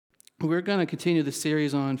We're going to continue the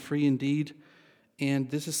series on free indeed, and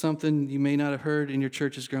this is something you may not have heard in your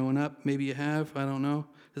churches growing up. Maybe you have. I don't know.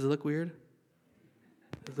 Does it look weird?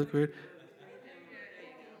 Does it look weird?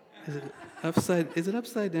 Is it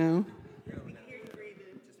upside down?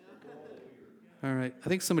 All right. I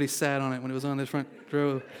think somebody sat on it when it was on the front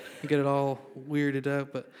row and get it all weirded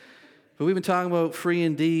up. But we've been talking about free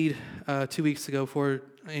indeed 2 weeks ago before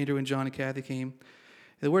Andrew and John and Kathy came.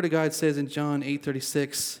 The Word of God says in John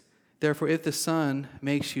 8:36, "Therefore, if the Son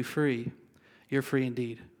makes you free, you're free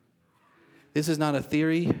indeed." This is not a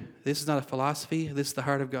theory. This is not a philosophy. This is the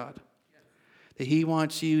heart of God. That He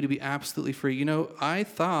wants you to be absolutely free. You know, I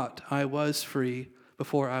thought I was free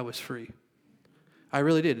before I was free. I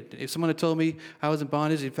really did. If someone had told me I was in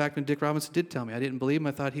bondage, in fact, when Dick Robinson did tell me, I didn't believe him.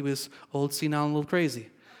 I thought he was old, senile, and a little crazy.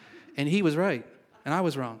 And he was right, and I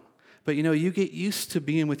was wrong. But you know, you get used to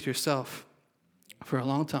being with yourself for a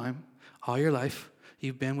long time. All your life,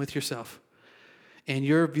 you've been with yourself. And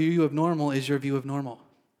your view of normal is your view of normal.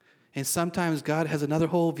 And sometimes God has another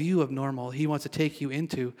whole view of normal He wants to take you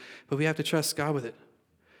into, but we have to trust God with it.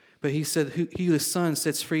 But He said, "He who the Son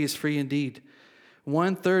sets free is free indeed."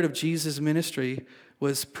 1/3 of Jesus' ministry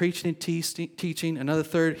was preaching and teaching. Another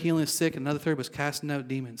third, healing the sick. Another third was casting out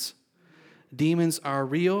demons. Demons are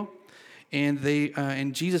real,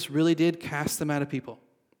 and Jesus really did cast them out of people.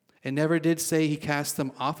 It never did say He cast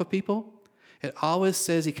them off of people. It always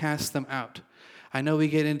says He cast them out. I know we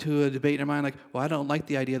get into a debate in our mind like, well, I don't like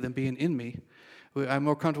the idea of them being in me. I'm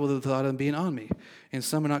more comfortable with the thought of them being on me. And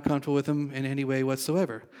some are not comfortable with them in any way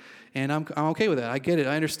whatsoever. And I'm okay with that. I get it.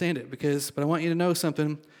 I understand it. But I want you to know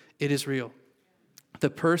something. It is real. The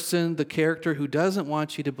person, the character who doesn't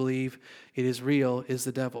want you to believe it is real is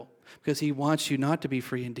the devil. Because he wants you not to be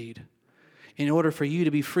free indeed. In order for you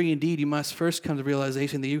to be free indeed, you must first come to the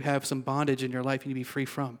realization that you have some bondage in your life you need to be free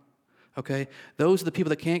from. Okay? Those are the people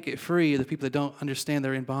that can't get free, are the people that don't understand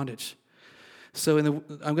they're in bondage. So I'm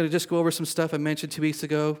going to just go over some stuff I mentioned 2 weeks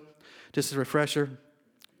ago, just as a refresher.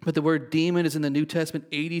 But the word demon is in the New Testament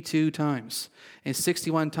 82 times, and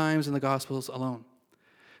 61 times in the Gospels alone.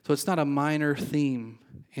 So it's not a minor theme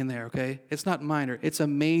in there, okay? It's not minor. It's a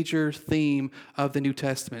major theme of the New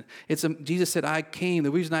Testament. Jesus said,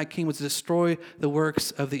 the reason I came was to destroy the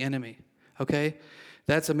works of the enemy, okay?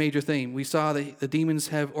 That's a major theme. We saw that the demons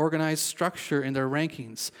have organized structure in their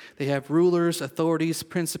rankings. They have rulers, authorities,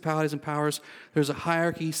 principalities, and powers. There's a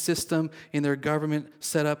hierarchy system in their government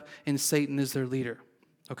set up, and Satan is their leader.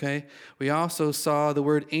 Okay? We also saw the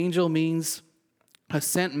word angel means a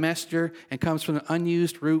sent messenger and comes from an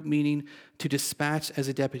unused root meaning to dispatch as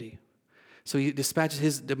a deputy. So he dispatches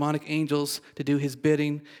his demonic angels to do his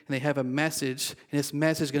bidding, and they have a message, and this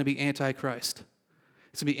message is going to be Antichrist.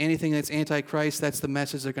 It's going to be anything that's Antichrist, that's the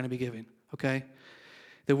message they're going to be giving. Okay?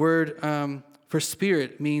 The word for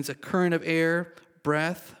spirit means a current of air,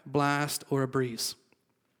 breath, blast, or a breeze.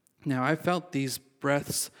 Now, I've felt these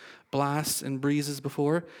breaths, blasts, and breezes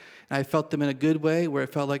before. And I felt them in a good way where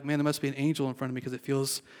it felt like, man, there must be an angel in front of me because it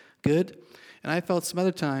feels good. And I felt some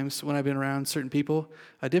other times when I've been around certain people,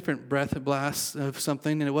 a different breath, a blast of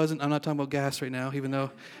something. And I'm not talking about gas right now, even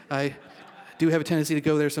though I do have a tendency to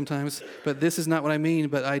go there sometimes. But this is not what I mean.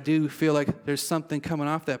 But I do feel like there's something coming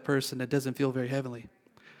off that person that doesn't feel very heavenly.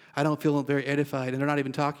 I don't feel very edified. And they're not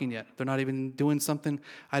even talking yet. They're not even doing something.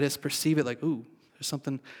 I just perceive it like, ooh.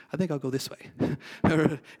 Something, I think I'll go this way.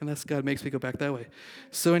 Unless God makes me go back that way.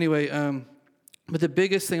 So anyway, but the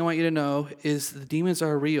biggest thing I want you to know is the demons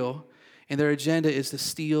are real, and their agenda is to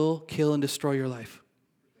steal, kill, and destroy your life.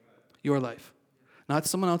 Your life. Not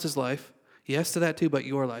someone else's life. Yes to that too, but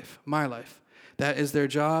your life. My life. That is their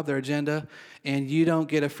job, their agenda, and you don't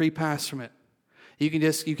get a free pass from it.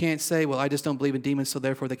 You can't say, well, I just don't believe in demons, so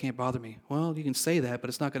therefore they can't bother me. Well, you can say that, but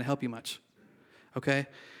it's not going to help you much. Okay?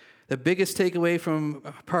 The biggest takeaway from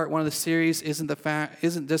part 1 of the series isn't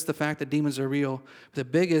just the fact that demons are real. The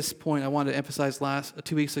biggest point I wanted to emphasize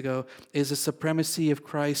 2 weeks ago is the supremacy of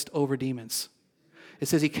Christ over demons. It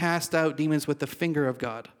says He cast out demons with the finger of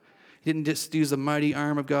God. He didn't just use the mighty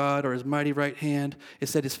arm of God or His mighty right hand. It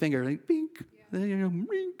said His finger, like, bink, then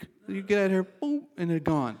bink. You get out of here, boom, and they're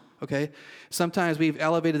gone. Okay? Sometimes we've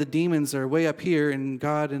elevated the demons are way up here, and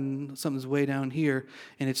God and something's way down here,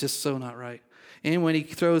 and it's just so not right. And when He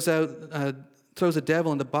throws a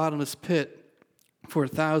devil in the bottomless pit for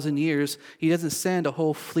 1,000 years, He doesn't send a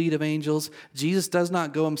whole fleet of angels. Jesus does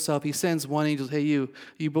not go Himself. He sends one angel. Hey,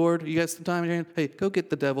 you bored? You got some time in your hand? Hey, go get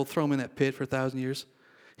the devil. Throw him in that pit for 1,000 years.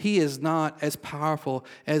 He is not as powerful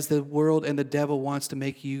as the world and the devil wants to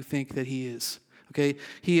make you think that He is. Okay,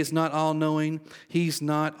 he is not all-knowing. He's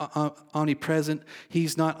not omnipresent.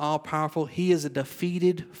 He's not all-powerful. He is a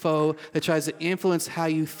defeated foe that tries to influence how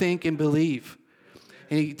you think and believe.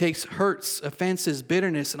 And he takes hurts, offenses,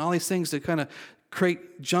 bitterness, and all these things to kind of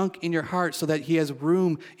create junk in your heart so that he has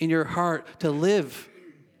room in your heart to live,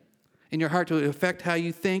 in your heart to affect how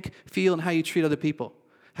you think, feel, and how you treat other people,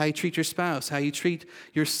 how you treat your spouse, how you treat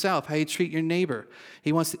yourself, how you treat your neighbor.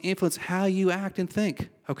 He wants to influence how you act and think,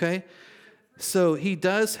 okay? So he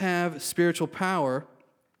does have spiritual power,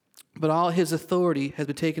 but all his authority has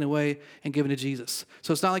been taken away and given to Jesus.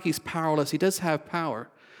 So it's not like he's powerless. He does have power,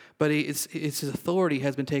 but it's his authority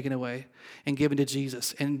has been taken away and given to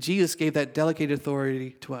Jesus. And Jesus gave that delegated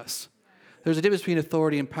authority to us. There's a difference between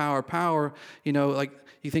authority and power. Power, like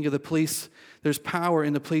you think of the police, there's power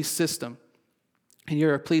in the police system. And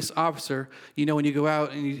you're a police officer, when you go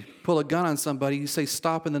out and you pull a gun on somebody, you say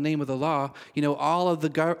stop in the name of the law. All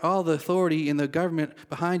the authority in the government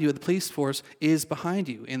behind you, the police force, is behind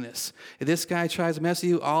you in this. If this guy tries to mess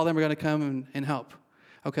with you, all of them are going to come and help.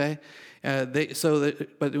 Okay,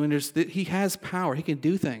 but when he has power, he can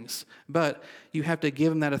do things, but you have to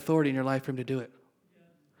give him that authority in your life for him to do it.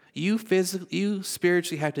 You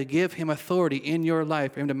spiritually have to give him authority in your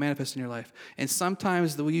life for him to manifest in your life. And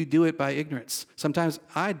sometimes you do it by ignorance. Sometimes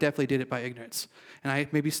I definitely did it by ignorance. And I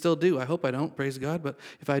maybe still do. I hope I don't, praise God. But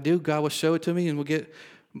if I do, God will show it to me and we'll get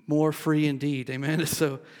more free indeed. Amen.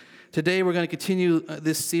 So today we're going to continue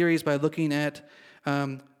this series by looking at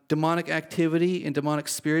demonic activity and demonic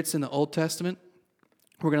spirits in the Old Testament.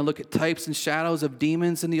 We're going to look at types and shadows of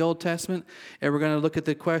demons in the Old Testament, and we're going to look at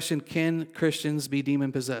the question, can Christians be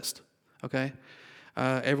demon-possessed? Okay?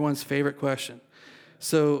 Everyone's favorite question.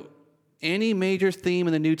 So any major theme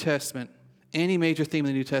in the New Testament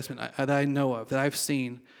that I know of, that I've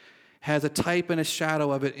seen, has a type and a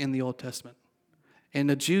shadow of it in the Old Testament. And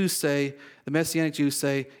the Messianic Jews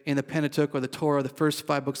say, in the Pentateuch or the Torah, the first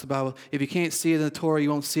 5 books of the Bible, if you can't see it in the Torah, you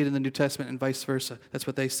won't see it in the New Testament, and vice versa. That's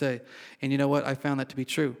what they say. And you know what? I found that to be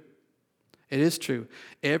true. It is true.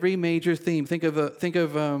 Every major theme, think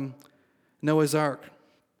of Noah's Ark.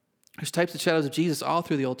 There's types and shadows of Jesus all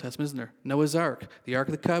through the Old Testament, isn't there? Noah's Ark, the Ark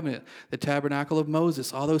of the Covenant, the Tabernacle of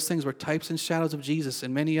Moses, all those things were types and shadows of Jesus,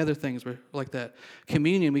 and many other things were like that.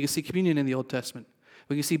 Communion, we can see communion in the Old Testament.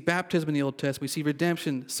 We can see baptism in the Old Testament. We see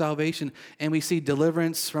redemption, salvation, and we see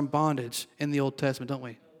deliverance from bondage in the Old Testament, don't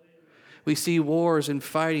we? We see wars and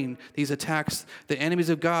fighting, these attacks, the enemies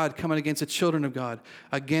of God coming against the children of God.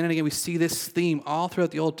 Again and again, we see this theme all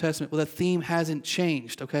throughout the Old Testament. Well, the theme hasn't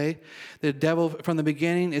changed, okay? The devil from the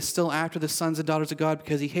beginning is still after the sons and daughters of God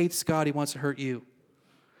because he hates God. He wants to hurt you.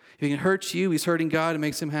 If he can hurt you, he's hurting God. It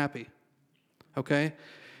makes him happy, okay?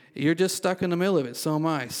 You're just stuck in the middle of it. So am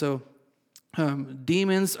I. So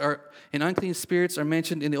demons and unclean spirits are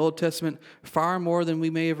mentioned in the Old Testament far more than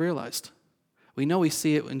we may have realized. We know we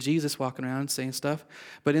see it when Jesus walking around saying stuff,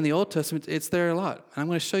 but in the Old Testament, it's there a lot. And I'm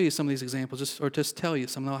going to show you some of these examples, or just tell you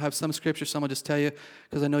some. I'll have some scripture, some I'll just tell you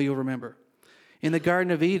because I know you'll remember. In the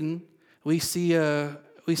Garden of Eden, we see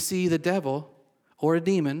the devil or a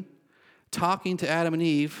demon talking to Adam and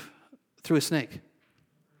Eve through a snake.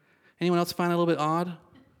 Anyone else find that a little bit odd?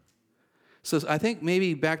 So I think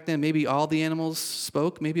maybe back then, maybe all the animals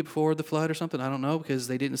spoke, maybe before the flood or something. I don't know, because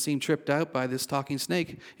they didn't seem tripped out by this talking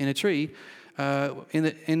snake in a tree.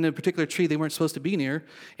 In the particular tree they weren't supposed to be near,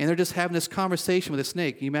 and they're just having this conversation with a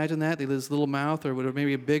snake. Can you imagine that? They had this little mouth, or whatever,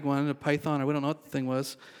 maybe a big one, a python, or we don't know what the thing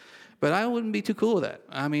was. But I wouldn't be too cool with that.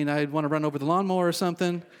 I mean, I'd want to run over the lawnmower or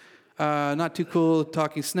something. Not too cool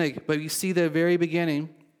talking snake. But you see the very beginning,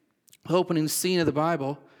 opening scene of the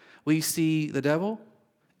Bible, we see the devil,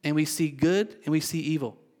 and we see good, and we see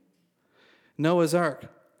evil. Noah's Ark.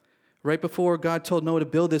 Right before God told Noah to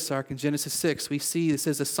build this ark in Genesis 6, we see it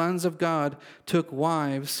says the sons of God took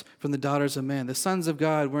wives from the daughters of men. The sons of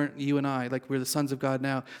God weren't you and I, like we're the sons of God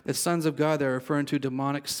now. The sons of God, they're referring to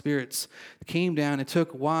demonic spirits, came down and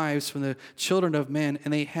took wives from the children of men,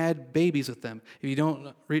 and they had babies with them. If you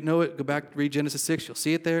don't know it, go back, read Genesis 6. You'll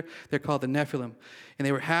see it there. They're called the Nephilim. And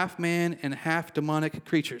they were half man and half demonic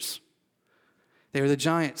creatures. They were the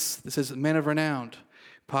giants. This is men of renown.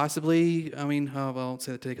 Possibly, I won't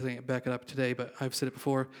say that today because I can't back it up today, but I've said it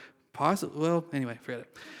before. Anyway, forget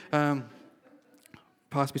it.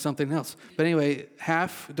 Possibly something else. But anyway,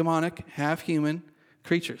 half demonic, half human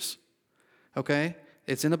creatures. Okay?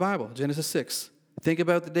 It's in the Bible, Genesis 6. Think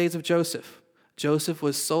about the days of Joseph. Joseph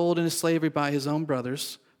was sold into slavery by his own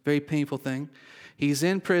brothers. Very painful thing. He's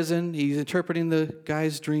in prison. He's interpreting the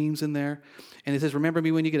guy's dreams in there. And it says, remember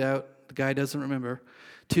me when you get out. The guy doesn't remember.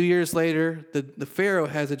 2 years later, the Pharaoh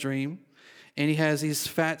has a dream, and he has these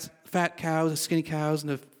fat fat cows and skinny cows,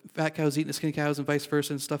 and the fat cows eating the skinny cows and vice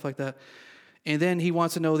versa and stuff like that. And then he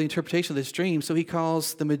wants to know the interpretation of this dream, so he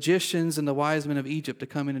calls the magicians and the wise men of Egypt to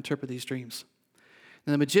come and interpret these dreams.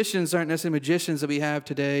 And the magicians aren't necessarily magicians that we have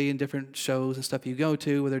today in different shows and stuff you go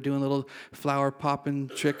to, where they're doing little flower popping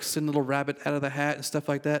tricks and little rabbit out of the hat and stuff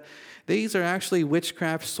like that. These are actually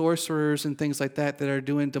witchcraft sorcerers and things like that are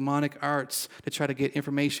doing demonic arts to try to get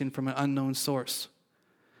information from an unknown source.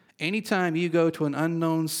 Anytime you go to an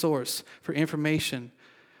unknown source for information,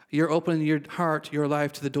 you're opening your heart, your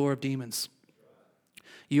life to the door of demons.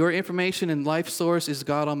 Your information and life source is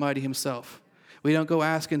God Almighty himself. We don't go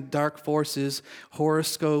asking dark forces,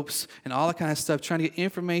 horoscopes, and all that kind of stuff, trying to get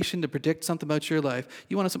information to predict something about your life.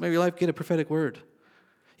 You want something about your life, get a prophetic word.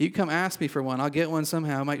 You can come ask me for one. I'll get one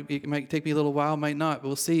somehow. It might take me a little while, might not, but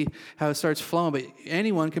we'll see how it starts flowing. But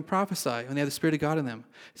anyone can prophesy when they have the Spirit of God in them.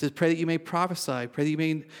 It says, pray that you may prophesy. Pray that you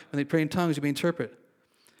may, when they pray in tongues, you may interpret.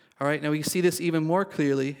 All right, now we see this even more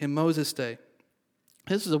clearly in Moses' day.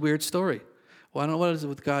 This is a weird story. Well, I don't know what it is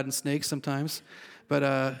with God and snakes sometimes.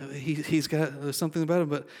 But there's something about him.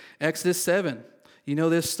 But Exodus 7, you know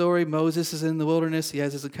this story. Moses is in the wilderness. He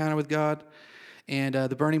has his encounter with God. And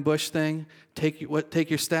the burning bush thing, take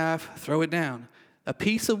your staff, throw it down. A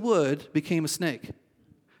piece of wood became a snake.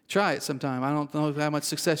 Try it sometime. I don't know how much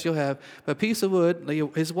success you'll have. But a piece of wood,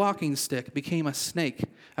 his walking stick, became a snake.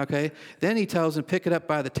 Okay? Then he tells him, pick it up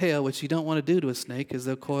by the tail, which you don't want to do to a snake because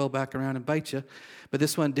they'll coil back around and bite you. But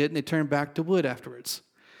this one didn't. It turned back to wood afterwards.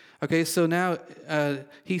 Okay, so now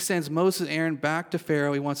he sends Moses and Aaron back to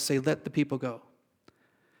Pharaoh. He wants to say, let the people go.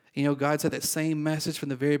 You know, God said that same message from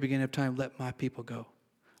the very beginning of time, let my people go.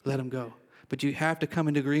 Let them go. But you have to come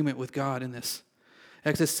into agreement with God in this.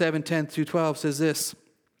 Exodus 7:10-12 says this.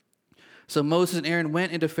 So Moses and Aaron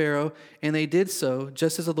went into Pharaoh, and they did so,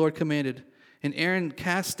 just as the Lord commanded. And Aaron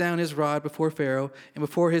cast down his rod before Pharaoh and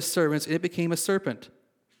before his servants, and it became a serpent.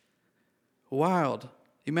 Wild.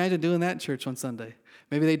 Imagine doing that in church one Sunday.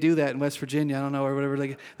 Maybe they do that in West Virginia, I don't know, or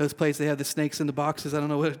whatever. Those places, they have the snakes in the boxes. I don't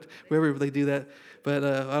know wherever they do that. But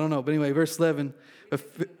I don't know. But anyway, verse 11.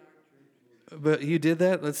 But you did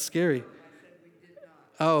that? That's scary.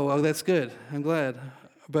 Oh, that's good. I'm glad.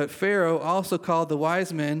 But Pharaoh also called the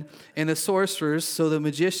wise men and the sorcerers, so the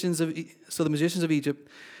magicians of Egypt.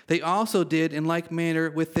 They also did in like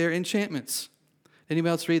manner with their enchantments.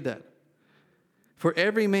 Anybody else read that? For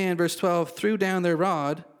every man, verse 12, threw down their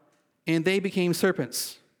rod, and they became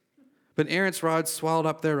serpents. But Aaron's rod swallowed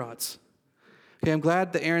up their rods. Okay, I'm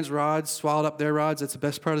glad that Aaron's rods swallowed up their rods. That's the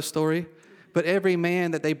best part of the story. But every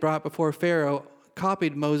man that they brought before Pharaoh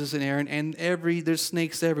copied Moses and Aaron, and there's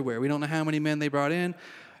snakes everywhere. We don't know how many men they brought in.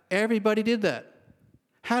 Everybody did that.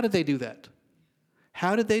 How did they do that?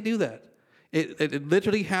 How did they do that? It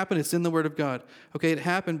literally happened. It's in the Word of God. Okay, it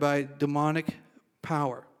happened by demonic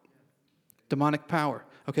power. Demonic power.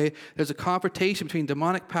 Okay, there's a confrontation between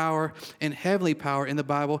demonic power and heavenly power in the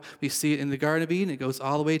Bible. We see it in the Garden of Eden. It goes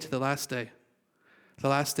all the way to the last day. The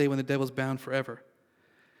last day when the devil's bound forever.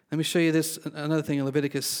 Let me show you this, another thing in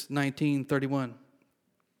Leviticus 19:31.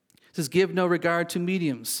 It says, give no regard to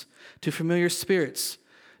mediums, to familiar spirits.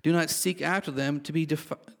 Do not seek after them to be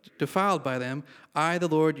defiled by them. I am the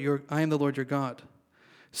Lord your God.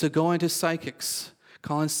 So going to psychics,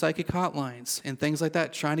 calling psychic hotlines and things like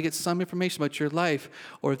that, trying to get some information about your life,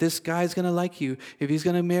 or if this guy's going to like you, if he's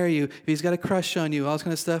going to marry you, if he's got a crush on you, all this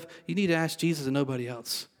kind of stuff, you need to ask Jesus and nobody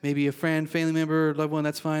else. Maybe a friend, family member, loved one,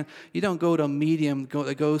 that's fine. You don't go to a medium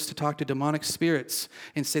that goes to talk to demonic spirits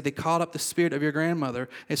and say they called up the spirit of your grandmother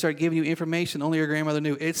and start giving you information only your grandmother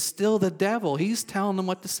knew. It's still the devil. He's telling them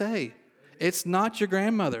what to say. It's not your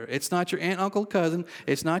grandmother. It's not your aunt, uncle, cousin.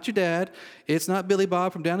 It's not your dad. It's not Billy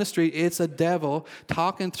Bob from down the street. It's a devil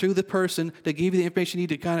talking through the person to give you the information you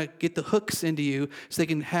need to kind of get the hooks into you so they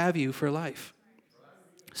can have you for life.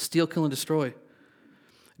 Steal, kill, and destroy.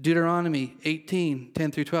 Deuteronomy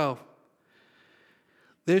 18:10-12.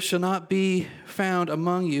 There shall not be found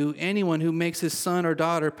among you anyone who makes his son or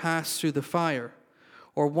daughter pass through the fire,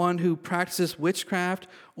 or one who practices witchcraft,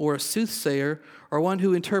 or a soothsayer, or one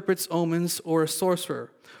who interprets omens, or a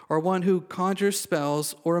sorcerer, or one who conjures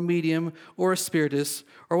spells, or a medium, or a spiritist,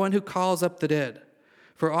 or one who calls up the dead.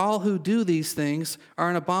 For all who do these things are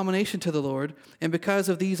an abomination to the Lord, and because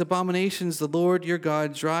of these abominations the Lord your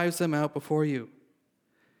God drives them out before you.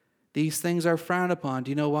 These things are frowned upon.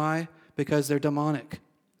 Do you know why? Because they're demonic.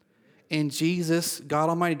 And Jesus, God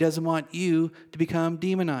Almighty, doesn't want you to become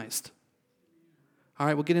demonized. All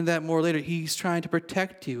right, we'll get into that more later. He's trying to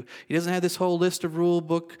protect you. He doesn't have this whole list of rule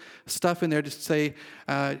book stuff in there to say,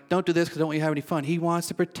 don't do this because don't want you to have any fun. He wants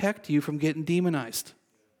to protect you from getting demonized.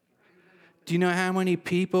 Do you know how many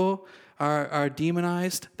people are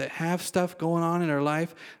demonized, that have stuff going on in their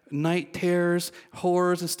life, night terrors,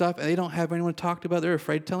 horrors and stuff, and they don't have anyone to talk to about. They're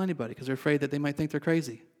afraid to tell anybody because they're afraid that they might think they're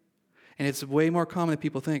crazy. And it's way more common than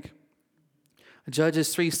people think.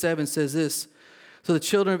 Judges 3:7 says this, "So the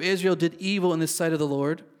children of Israel did evil in the sight of the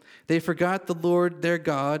Lord. They forgot the Lord their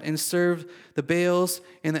God and served the Baals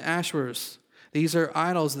and the Asherahs." These are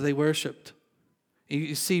idols that they worshipped.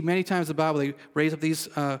 You see many times in the Bible, they raise up these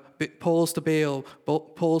poles to Baal,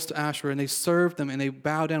 poles to Asherah, and they served them, and they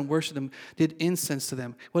bow down and worship them, did incense to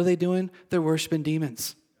them. What are they doing? They're worshiping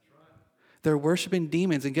demons. They're worshiping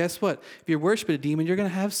demons. And guess what? If you're worshiping a demon, you're going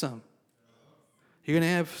to have some. You're going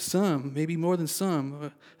to have some, maybe more than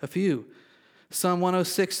some, a few. Psalm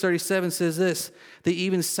 106:37 says this, "They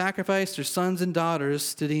even sacrificed their sons and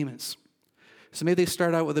daughters to demons." So maybe they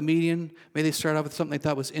start out with a median. Maybe they start out with something they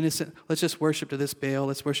thought was innocent. Let's just worship to this Baal.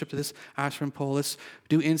 Let's worship to this Asherah pole. Let's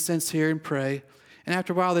do incense here and pray. And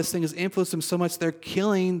after a while, this thing has influenced them so much, they're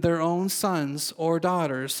killing their own sons or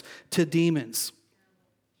daughters to demons.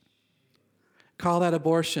 Call that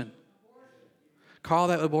abortion. Call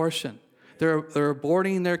that abortion. They're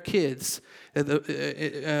aborting their kids.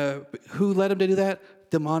 Who led them to do that?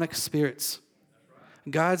 Demonic spirits.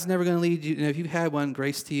 God's never going to lead you. And if you've had one,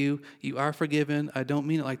 grace to you. You are forgiven. I don't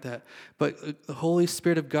mean it like that. But the Holy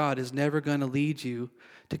Spirit of God is never going to lead you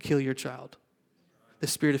to kill your child. The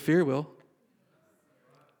spirit of fear will.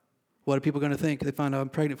 What are people going to think? They find out I'm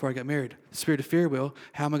pregnant before I got married. The spirit of fear will.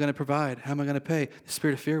 How am I going to provide? How am I going to pay? The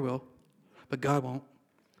spirit of fear will. But God won't.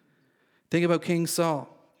 Think about King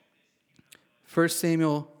Saul. 1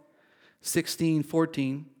 Samuel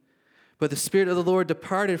 16:14. "But the Spirit of the Lord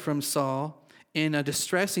departed from Saul, and a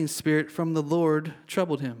distressing spirit from the Lord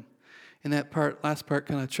troubled him." And that last part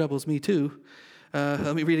kind of troubles me too.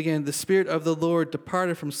 Let me read again. "The Spirit of the Lord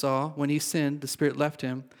departed from Saul. When he sinned, the Spirit left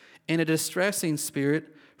him, and a distressing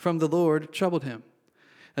spirit from the Lord troubled him."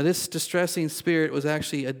 Now, this distressing spirit was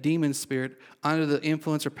actually a demon spirit under the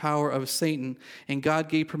influence or power of Satan. And God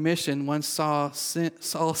gave permission once Saul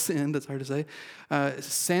sinned, that's hard to say,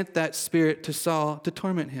 sent that spirit to Saul to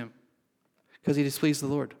torment him because he displeased the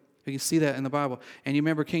Lord. You can see that in the Bible. And you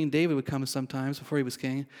remember King David would come sometimes before he was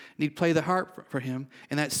king, and he'd play the harp for him,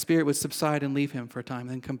 and that spirit would subside and leave him for a time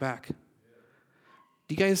and then come back.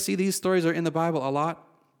 Do you guys see these stories are in the Bible a lot?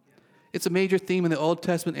 It's a major theme in the Old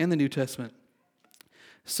Testament and the New Testament.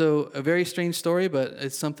 So a very strange story, but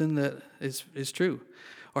it's something that is true.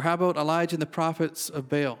 Or how about Elijah and the prophets of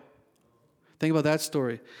Baal? Think about that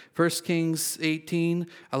story. 1 Kings 18,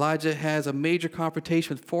 Elijah has a major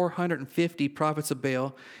confrontation with 450 prophets of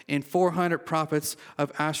Baal and 400 prophets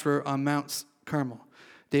of Asherah on Mount Carmel.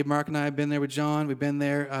 Dave, Mark, and I have been there with John. We've been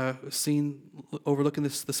there, overlooking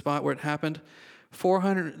the spot where it happened.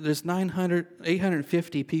 400, there's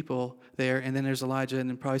 850 people there, and then there's Elijah and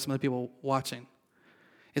then probably some other people watching.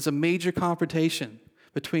 It's a major confrontation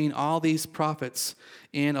between all these prophets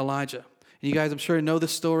and Elijah. And you guys, I'm sure, know the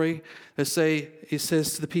story. He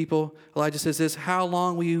says to the people, Elijah says this, "How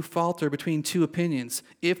long will you falter between two opinions?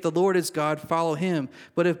 If the Lord is God, follow him.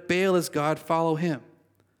 But if Baal is God, follow him."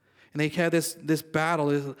 And they had this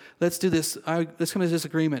battle. Let's do this. Let's come to this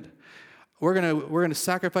agreement. We're gonna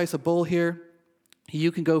sacrifice a bull here.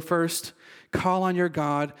 You can go first. Call on your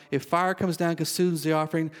God. If fire comes down and consumes the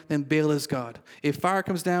offering, then Baal is God. If fire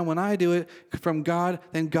comes down when I do it from God,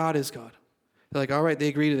 then God is God. They're like, all right, they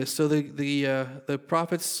agree to this. So the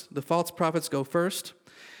prophets, the false prophets, go first,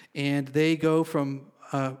 and they go from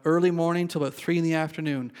early morning till about 3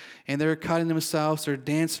 p.m, and they're cutting themselves, they're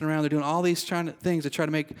dancing around, they're doing all these things to try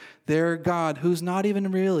to make their God, who's not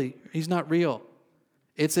even really, he's not real.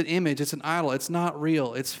 It's an image, it's an idol, it's not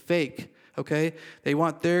real, it's fake. Okay, they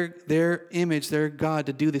want their image, their God,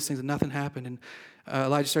 to do these things, and nothing happened. And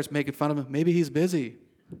Elijah starts making fun of him. Maybe he's busy.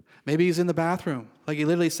 Maybe he's in the bathroom. Like he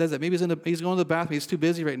literally says that. Maybe he's going to the bathroom. He's too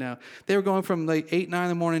busy right now. They were going from like 8, 9 in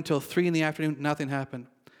the morning until 3 p.m. Nothing happened.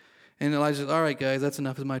 And Elijah says, "All right, guys, that's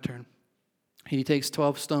enough. It's my turn." He takes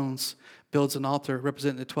 12 stones, builds an altar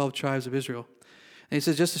representing the 12 tribes of Israel. And he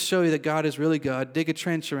says, just to show you that God is really God, dig a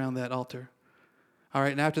trench around that altar. All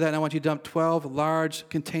right, and after that, I want you to dump 12 large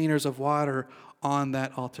containers of water on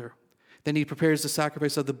that altar. Then he prepares the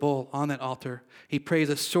sacrifice of the bull on that altar. He prays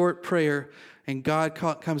a short prayer, and God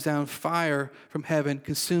comes down, fire from heaven,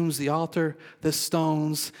 consumes the altar, the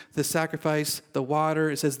stones, the sacrifice, the water.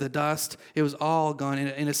 It says the dust. It was all gone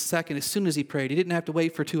in a second. As soon as he prayed, he didn't have to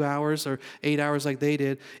wait for 2 hours or 8 hours like they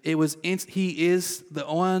did. It was he is the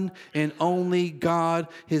one and only God.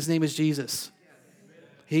 His name is Jesus.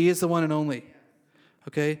 He is the one and only.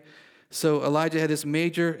 Okay, so Elijah had this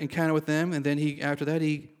major encounter with them, and then after that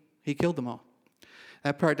he killed them all.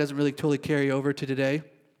 That part doesn't really totally carry over to today.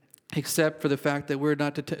 except for the fact that we're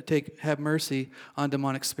not to have mercy on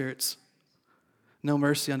demonic spirits. No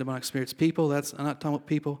mercy on demonic spirits. People, I'm not talking about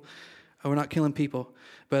people. We're not killing people.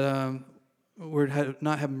 But we're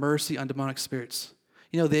not have mercy on demonic spirits.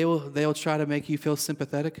 They'll try to make you feel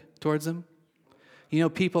sympathetic towards them.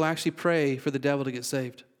 People actually pray for the devil to get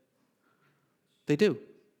saved. They do.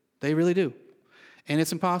 They really do. And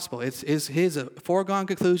it's impossible. It's his foregone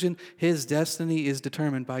conclusion. His destiny is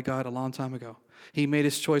determined by God a long time ago. He made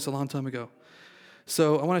his choice a long time ago.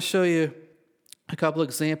 So I want to show you a couple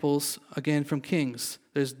examples, again, from kings.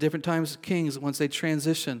 There's different times kings, once they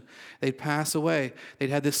transition, they'd pass away. They'd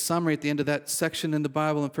have this summary at the end of that section in the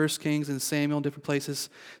Bible in 1 Kings and Samuel in different places,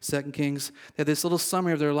 2 Kings. They had this little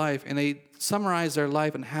summary of their life, and they summarized their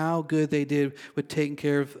life and how good they did with taking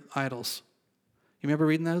care of idols. You remember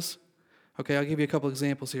reading those? Okay, I'll give you a couple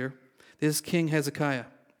examples here. This is King Hezekiah.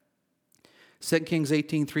 2 Kings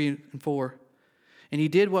 18, 3 and 4. And he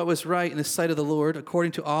did what was right in the sight of the Lord,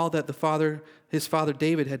 according to all that his father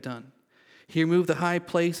David had done. He removed the high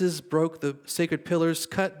places, broke the sacred pillars,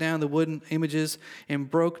 cut down the wooden images, and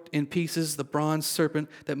broke in pieces the bronze serpent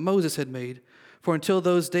that Moses had made. For until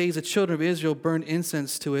those days the children of Israel burned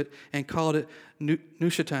incense to it and called it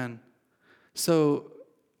Nushatan. So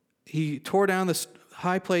he tore down the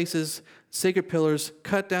high places, sacred pillars,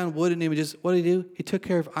 cut down wooden images. What did he do? He took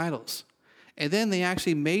care of idols. And then they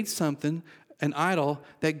actually made something, an idol,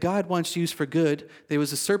 that God once used for good. There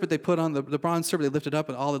was a serpent they put on, the bronze serpent they lifted up,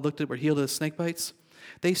 and all they looked at were healed of snake bites.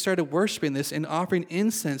 They started worshiping this and offering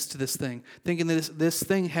incense to this thing, thinking that this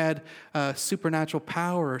thing had supernatural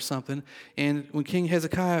power or something. And when King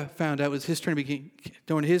Hezekiah found out it was his turn to be king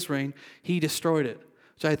during his reign, he destroyed it,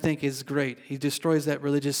 which I think is great. He destroys that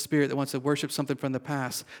religious spirit that wants to worship something from the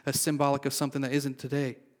past, a symbolic of something that isn't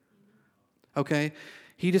today. Okay?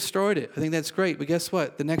 He destroyed it. I think that's great. But guess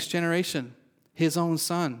what? The next generation, his own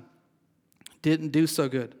son, didn't do so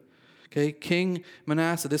good. Okay? King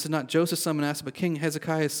Manasseh, this is not Joseph's son Manasseh, but King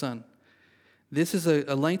Hezekiah's son. This is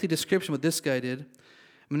a lengthy description of what this guy did.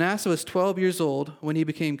 Manasseh was 12 years old when he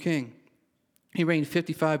became king. He reigned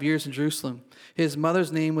 55 years in Jerusalem. His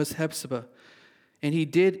mother's name was Hephzibah. And he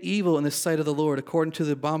did evil in the sight of the Lord, according to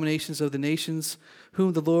the abominations of the nations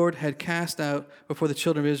whom the Lord had cast out before the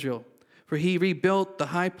children of Israel. For he rebuilt the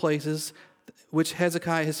high places which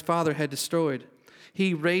Hezekiah his father had destroyed.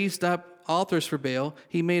 He raised up altars for Baal.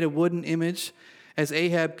 He made a wooden image, as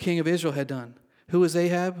Ahab king of Israel had done. Who was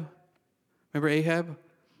Ahab? Remember Ahab?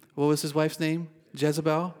 What was his wife's name?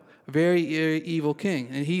 Jezebel. A very evil king.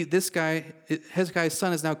 And this guy, Hezekiah's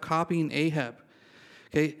son, is now copying Ahab.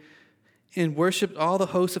 Okay? And worshipped all the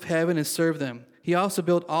hosts of heaven and served them. He also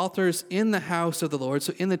built altars in the house of the Lord.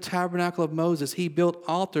 So in the tabernacle of Moses, he built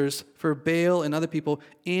altars for Baal and other people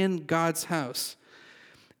in God's house.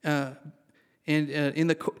 And in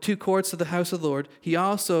the two courts of the house of the Lord, he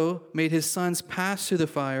also made his sons pass through the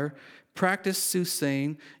fire, practiced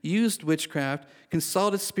soothsaying, used witchcraft,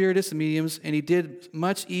 consulted spiritists and mediums, and he did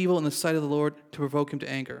much evil in the sight of the Lord to provoke him to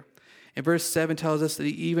anger. And verse 7 tells us that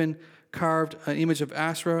he even carved an image of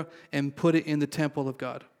Asherah and put it in the temple of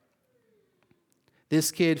God.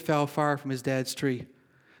 This kid fell far from his dad's tree.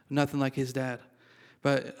 Nothing like his dad.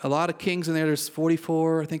 But a lot of kings in there, there's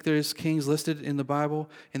 44, I think there's kings listed in the Bible,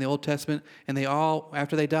 in the Old Testament, and they all,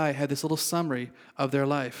 after they die, had this little summary of their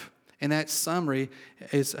life. And that summary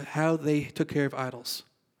is how they took care of idols,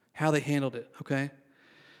 how they handled it, okay?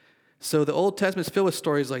 So the Old Testament is filled with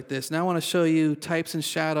stories like this. Now I want to show you types and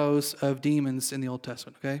shadows of demons in the Old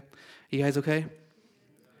Testament, okay? You guys okay?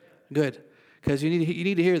 Good. Because you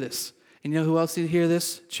need to hear this. And you know who else needs to hear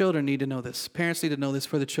this? Children need to know this. Parents need to know this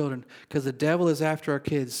for the children. Because the devil is after our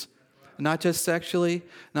kids. Not just sexually,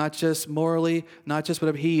 not just morally, not just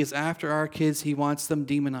whatever. He is after our kids. He wants them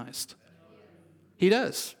demonized. He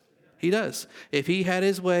does. He does. If he had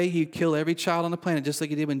his way, he'd kill every child on the planet, just like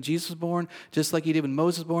he did when Jesus was born, just like he did when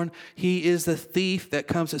Moses was born. He is the thief that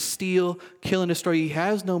comes to steal, kill, and destroy. He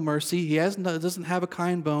has no mercy. He doesn't have a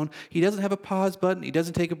kind bone. He doesn't have a pause button. He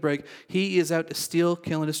doesn't take a break. He is out to steal,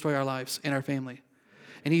 kill, and destroy our lives and our family.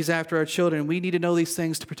 And he's after our children. We need to know these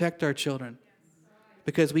things to protect our children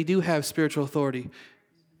because we do have spiritual authority.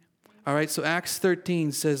 All right, so Acts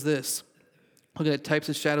 13 says this. Look at types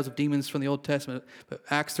and shadows of demons from the Old Testament. But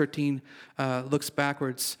Acts 13 looks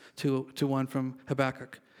backwards to one from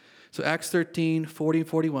Habakkuk. So Acts 13, 40 and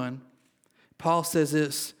 41, Paul says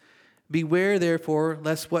this, "Beware, therefore,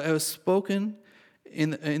 lest what was spoken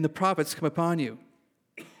in the prophets come upon you.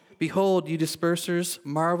 Behold, you dispersers,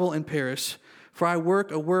 marvel and perish. For I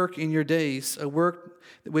work a work in your days, a work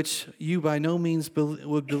which you by no means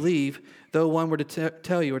would believe, though one were to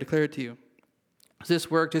tell you or declare it to you.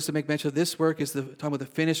 This work, just to make mention of this work, is talking about the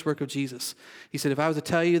finished work of Jesus. He said, if I was to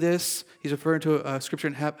tell you this, he's referring to a scripture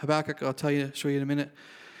in Habakkuk, I'll show you in a minute.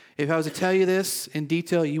 If I was to tell you this in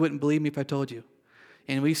detail, you wouldn't believe me if I told you.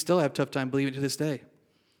 And we still have a tough time believing it to this day,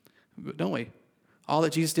 don't we? All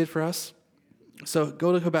that Jesus did for us. So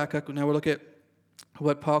go to Habakkuk. Now we'll look at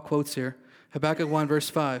what Paul quotes here. Habakkuk 1, verse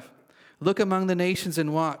 5. Look among the nations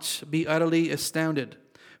and watch, be utterly astounded.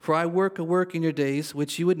 For I work a work in your days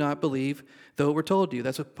which you would not believe, though it were told you.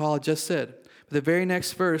 That's what Paul just said. But the very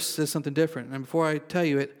next verse says something different. And before I tell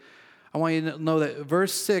you it, I want you to know that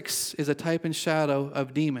verse 6 is a type and shadow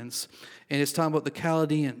of demons. And it's talking about the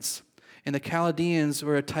Chaldeans. And the Chaldeans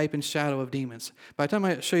were a type and shadow of demons. By the time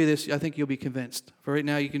I show you this, I think you'll be convinced. For right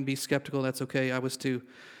now, you can be skeptical. That's okay. I was too.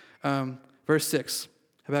 Verse 6,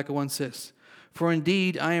 Habakkuk 1:6. For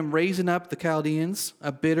indeed, I am raising up the Chaldeans,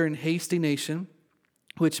 a bitter and hasty nation,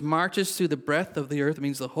 which marches through the breadth of the earth, it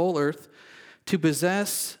means the whole earth, to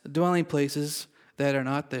possess dwelling places that are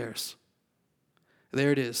not theirs.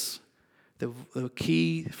 There it is. The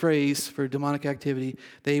key phrase for demonic activity.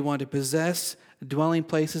 They want to possess dwelling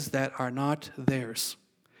places that are not theirs.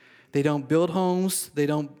 They don't build homes. They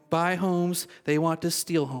don't buy homes. They want to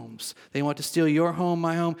steal homes. They want to steal your home,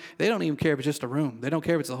 my home. They don't even care if it's just a room. They don't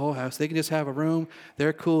care if it's the whole house. They can just have a room.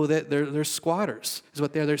 They're cool with it. They're squatters is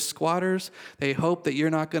what they are. They're squatters. They hope that you're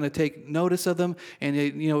not going to take notice of them.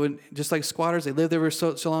 And, just like squatters, they live there for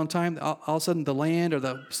so long time. All of a sudden, the land or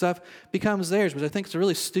the stuff becomes theirs, which I think is a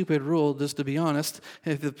really stupid rule, just to be honest.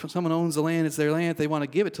 If someone owns the land, it's their land. If they want to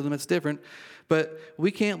give it to them, it's different. But we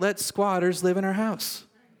can't let squatters live in our house.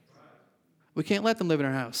 We can't let them live in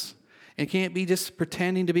our house. And it can't be just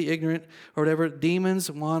pretending to be ignorant or whatever.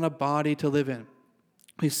 Demons want a body to live in.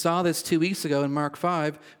 We saw this 2 weeks ago in Mark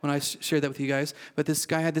 5 when I shared that with you guys. But this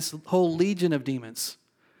guy had this whole legion of demons.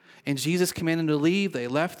 And Jesus commanded them to leave. They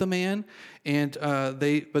left the man. And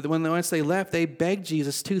once they left, they begged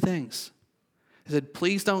Jesus 2 things. They said,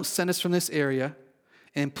 please don't send us from this area.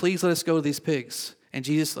 And please let us go to these pigs. And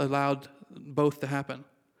Jesus allowed both to happen.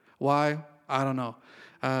 Why? I don't know.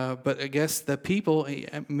 But I guess the people,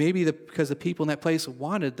 because the people in that place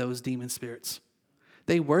wanted those demon spirits.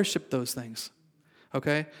 They worshiped those things.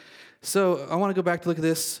 Okay? So I want to go back to look at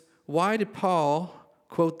this. Why did Paul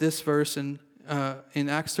quote this verse in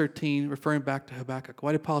Acts 13, referring back to Habakkuk?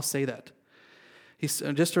 Why did Paul say that?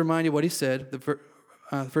 Just to remind you what he said, the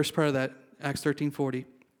first part of that, Acts 13:40.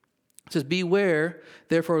 It says, beware,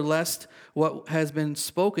 therefore, lest what has been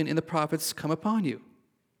spoken in the prophets come upon you.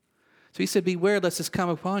 So he said, beware lest this come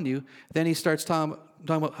upon you. Then he starts talking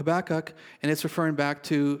about Habakkuk, and it's referring back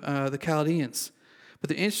to the Chaldeans. But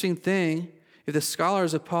the interesting thing, if the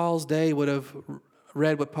scholars of Paul's day would have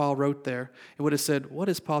read what Paul wrote there, it would have said, what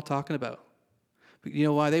is Paul talking about? But you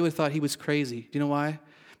know why? They would have thought he was crazy. Do you know why?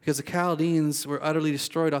 Because the Chaldeans were utterly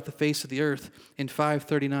destroyed off the face of the earth in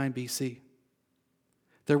 539 BC.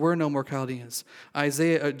 There were no more Chaldeans.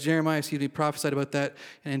 Jeremiah prophesied about that,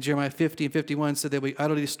 and in Jeremiah 50 and 51 said they would be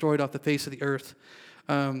utterly destroyed off the face of the earth.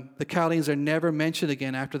 The Chaldeans are never mentioned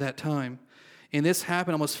again after that time. And this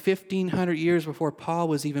happened almost 1,500 years before Paul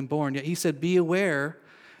was even born. Yet he said, be aware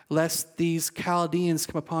lest these Chaldeans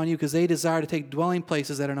come upon you, because they desire to take dwelling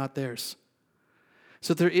places that are not theirs.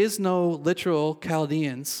 So if there is no literal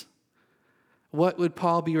Chaldeans, what would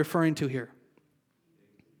Paul be referring to here?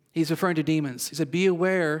 He's referring to demons. He said, be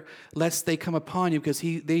aware lest they come upon you, because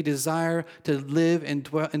they desire to live in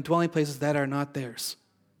dwelling places that are not theirs.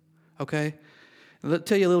 Okay? I'll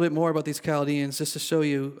tell you a little bit more about these Chaldeans, just to show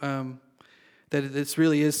you that this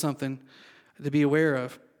really is something to be aware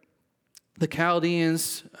of. The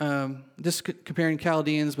Chaldeans, just comparing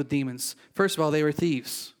Chaldeans with demons. First of all, they were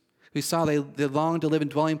thieves. We saw they longed to live in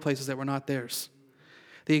dwelling places that were not theirs.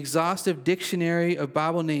 The exhaustive dictionary of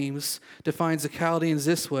Bible names defines the Chaldeans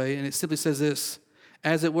this way, and it simply says this,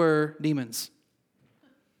 as it were, demons.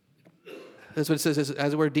 That's what it says,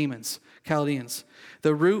 as it were, demons, Chaldeans.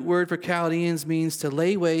 The root word for Chaldeans means to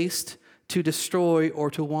lay waste, to destroy,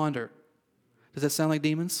 or to wander. Does that sound like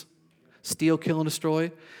demons? Steal, kill, and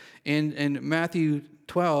destroy. In Matthew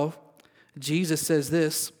 12, Jesus says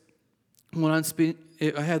this.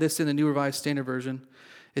 I have this in the New Revised Standard Version.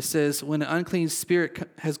 It says, when an unclean spirit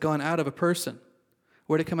has gone out of a person,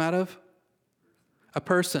 where did it come out of? A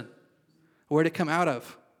person. Where did it come out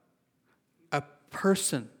of? A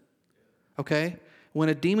person. Okay? When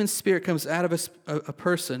a demon spirit comes out of a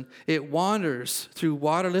person, it wanders through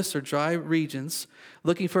waterless or dry regions,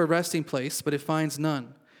 looking for a resting place, but it finds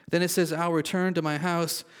none. Then it says, I'll return to my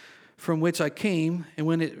house from which I came, and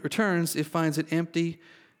when it returns, it finds it empty,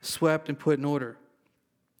 swept, and put in order.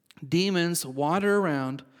 Demons wander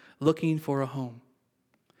around looking for a home.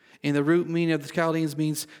 And the root meaning of the Chaldeans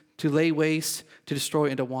means to lay waste, to destroy,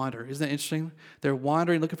 and to wander. Isn't that interesting? They're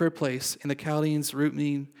wandering, looking for a place, and the Chaldeans' root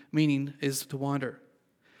meaning is to wander.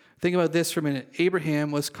 Think about this for a minute.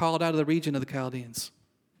 Abraham was called out of the region of the Chaldeans.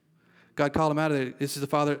 God called him out of there. This is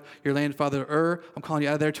your land, father Ur. I'm calling you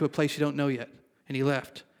out of there to a place you don't know yet. And he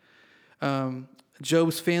left.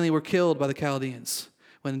 Job's family were killed by the Chaldeans.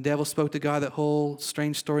 When the devil spoke to God, that whole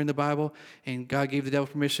strange story in the Bible, and God gave the devil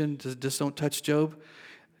permission to just don't touch Job.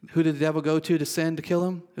 Who did the devil go to send to kill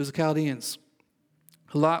him? It was the Chaldeans.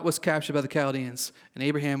 Lot was captured by the Chaldeans, and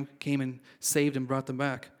Abraham came and saved and brought them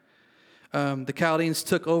back. The Chaldeans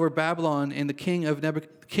took over Babylon, and King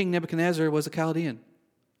Nebuchadnezzar was a Chaldean.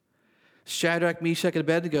 Shadrach, Meshach, and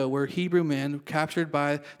Abednego were Hebrew men captured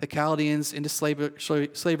by the Chaldeans into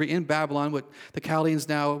slavery in Babylon, what the Chaldeans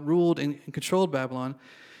now ruled and controlled Babylon.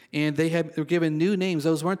 And they were given new names.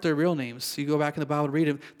 Those weren't their real names. You go back in the Bible and read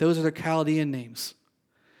them. Those are their Chaldean names.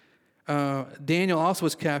 Daniel also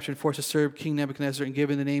was captured and forced to serve King Nebuchadnezzar and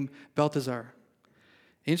given the name Belteshazzar.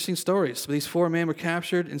 Interesting stories. These 4 men were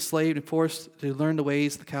captured, enslaved, and forced to learn the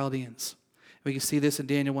ways of the Chaldeans. We can see this in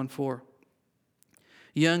Daniel 1:4.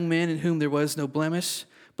 Young men in whom there was no blemish,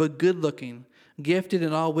 but good-looking, gifted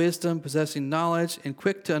in all wisdom, possessing knowledge, and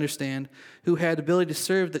quick to understand, who had ability to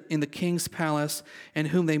serve in the king's palace, and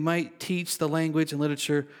whom they might teach the language and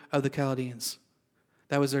literature of the Chaldeans.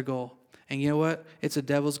 That was their goal. And you know what? It's a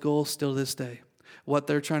devil's goal still to this day. What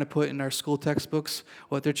they're trying to put in our school textbooks,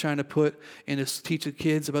 what they're trying to put in to teach the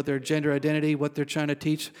kids about their gender identity, what they're trying to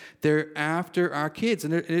teach, they're after our kids.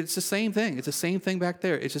 And it's the same thing. It's the same thing back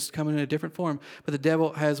there. It's just coming in a different form. But the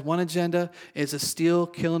devil has one agenda, is to steal,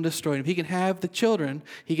 kill, and destroy. And if he can have the children,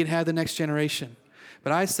 he can have the next generation.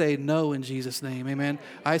 But I say no in Jesus' name, amen?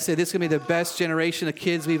 I say this is going to be the best generation of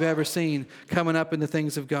kids we've ever seen coming up in the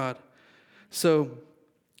things of God. So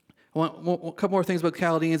a couple more things about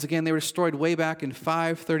Chaldeans. Again, they were destroyed way back in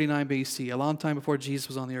 539 BC, a long time before Jesus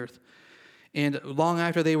was on the earth. And long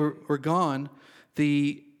after they were gone,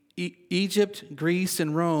 Egypt, Greece,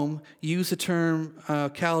 and Rome used the term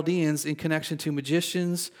Chaldeans in connection to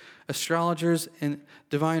magicians, astrologers, and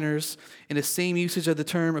diviners. And the same usage of the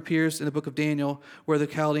term appears in the book of Daniel, where the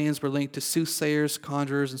Chaldeans were linked to soothsayers,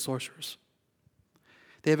 conjurers, and sorcerers.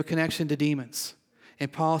 They have a connection to demons. And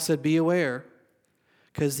Paul said, be aware,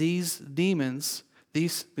 because these demons, the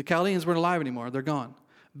Chaldeans weren't alive anymore. They're gone.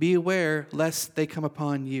 Be aware lest they come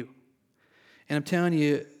upon you. And I'm telling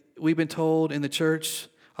you, we've been told in the church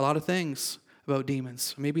a lot of things about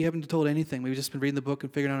demons. Maybe we haven't been told anything. We've just been reading the book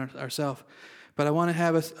and figuring it out ourselves. But I want to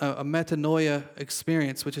have a metanoia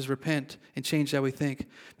experience, which is repent and change how we think,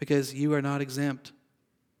 because you are not exempt.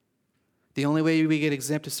 The only way we get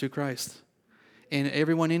exempt is through Christ. And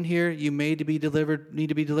everyone in here, you need to be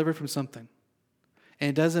delivered from something. And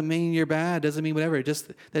it doesn't mean you're bad, doesn't mean whatever.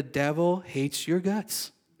 Just the devil hates your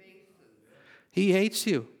guts. He hates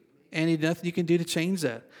you. And there's nothing you can do to change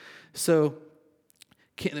that. So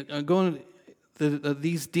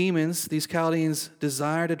these demons, these Chaldeans,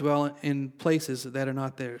 desire to dwell in places that are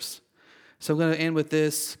not theirs. So I'm going to end with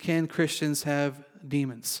this. Can Christians have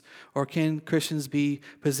demons? Or can Christians be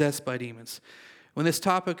possessed by demons? When this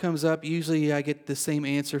topic comes up, usually I get the same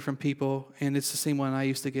answer from people, and it's the same one I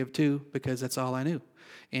used to give too, because that's all I knew.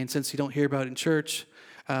 And since you don't hear about it in church,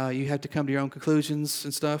 you have to come to your own conclusions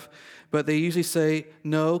and stuff. But they usually say,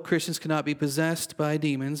 no, Christians cannot be possessed by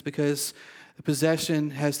demons because the possession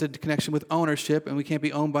has the connection with ownership, and we can't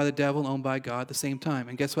be owned by the devil and owned by God at the same time.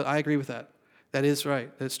 And guess what? I agree with that. That is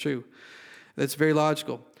right. That's true. That's very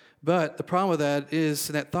logical. But the problem with that is,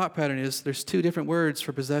 that thought pattern is, there's 2 different words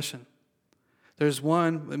for possession. There's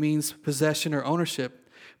one that means possession or ownership,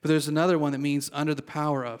 but there's another one that means under the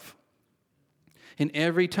power of. And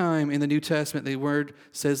every time in the New Testament the word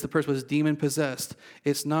says the person was demon-possessed,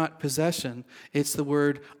 it's not possession, it's the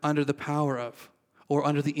word under the power of, or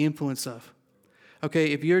under the influence of.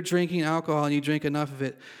 Okay, if you're drinking alcohol and you drink enough of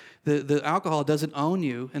it, the alcohol doesn't own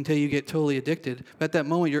you until you get totally addicted. But at that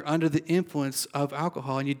moment, you're under the influence of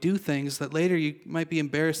alcohol, and you do things that later you might be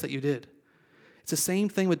embarrassed that you did. It's the same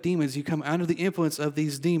thing with demons. You come under the influence of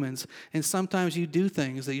these demons, and sometimes you do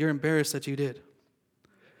things that you're embarrassed that you did.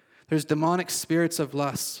 There's demonic spirits of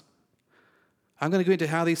lust. I'm going to go into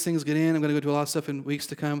how these things get in. I'm going to go into a lot of stuff in weeks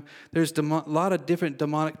to come. There's a lot of different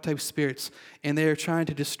demonic type spirits, and they're trying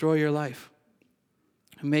to destroy your life,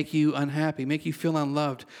 make you unhappy, make you feel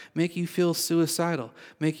unloved, make you feel suicidal,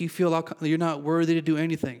 make you feel you're not worthy to do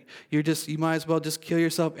anything. You might as well just kill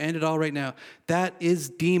yourself, end it all right now. That is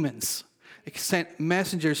demons. It sent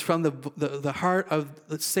messengers from the heart of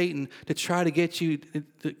Satan to try to get you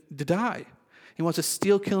to die. He wants to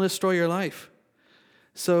steal, kill, and destroy your life.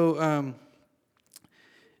 So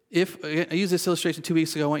If I used this illustration 2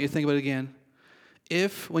 weeks ago, I want you to think about it again.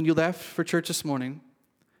 If, when you left for church this morning,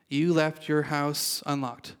 you left your house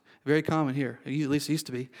unlocked. Very common here. At least it used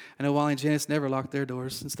to be. I know Wally and Janice never locked their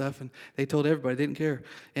doors and stuff, and they told everybody, they didn't care.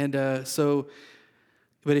 And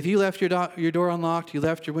but if you left your door unlocked, you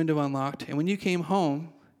left your window unlocked, and when you came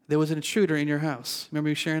home, there was an intruder in your house. Remember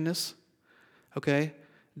you sharing this? Okay.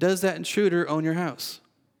 Does that intruder own your house?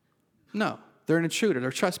 No. They're an intruder.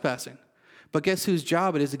 They're trespassing. But guess whose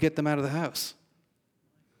job it is to get them out of the house?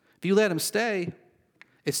 If you let them stay,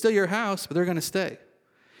 it's still your house, but they're going to stay.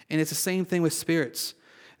 And it's the same thing with spirits.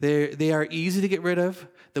 They are easy to get rid of.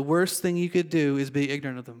 The worst thing you could do is be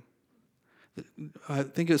ignorant of them. I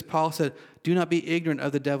think it was Paul said, do not be ignorant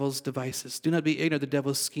of the devil's devices. Do not be ignorant of the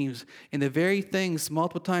devil's schemes. And the very things,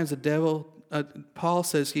 multiple times Paul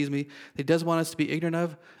says, that he does want us to be ignorant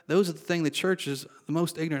of, those are the things the church is the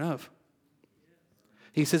most ignorant of.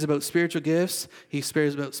 He says about spiritual gifts, he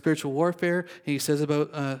says about spiritual warfare, and he says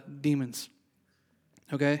about demons.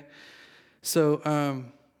 Okay? So,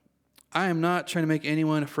 I am not trying to make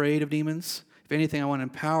anyone afraid of demons. If anything, I want to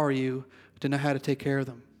empower you to know how to take care of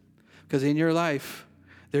them. Because in your life,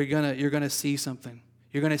 you're gonna see something.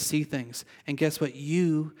 You're gonna see things. And guess what?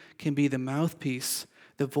 You can be the mouthpiece,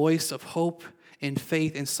 the voice of hope and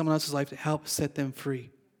faith in someone else's life to help set them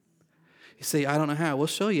free. You say, I don't know how. We'll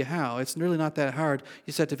show you how. It's really not that hard. You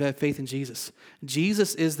just have to have faith in Jesus.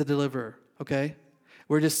 Jesus is the deliverer, okay?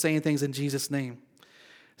 We're just saying things in Jesus' name.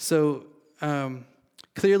 So,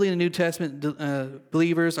 clearly in the New Testament,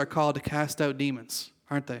 believers are called to cast out demons,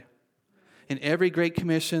 aren't they? In every great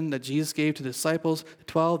commission that Jesus gave to the disciples, the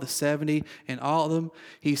 12, the 70, and all of them,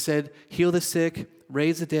 he said, heal the sick,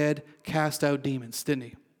 raise the dead, cast out demons, didn't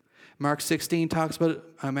he? Mark 16 talks about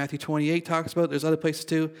it. Matthew 28 talks about it. There's other places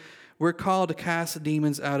too. We're called to cast the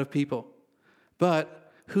demons out of people.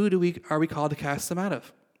 But who are we called to cast them out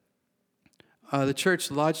of? The church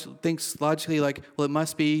thinks logically like, well, it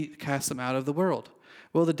must be cast them out of the world.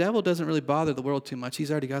 Well, the devil doesn't really bother the world too much.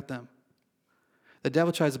 He's already got them. The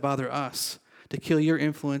devil tries to bother us, to kill your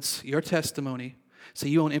influence, your testimony, so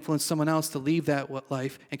you won't influence someone else to leave that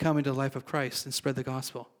life and come into the life of Christ and spread the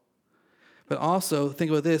gospel. But also,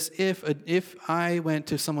 think about this. If I went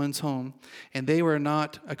to someone's home and they were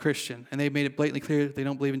not a Christian, and they made it blatantly clear they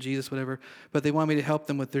don't believe in Jesus, whatever, but they want me to help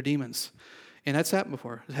them with their demons. And that's happened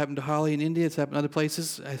before. It happened to Holly in India. It's happened in other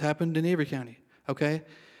places. It happened in Avery County, okay?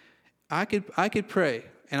 I could pray,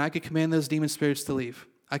 and I could command those demon spirits to leave.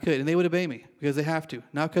 I could, and they would obey me because they have to.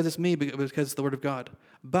 Not because it's me, but because it's the Word of God.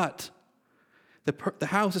 But the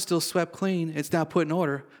house is still swept clean. It's now put in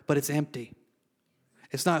order, but it's empty.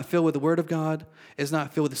 It's not filled with the Word of God. It's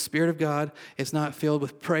not filled with the Spirit of God. It's not filled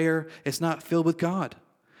with prayer. It's not filled with God.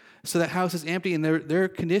 So that house is empty, and their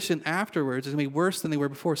condition afterwards is going to be worse than they were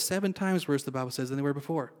before. 7 times worse, the Bible says, than they were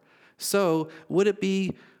before. So would it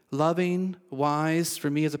be loving, wise for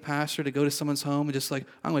me as a pastor to go to someone's home and just like,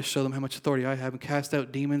 I'm going to show them how much authority I have and cast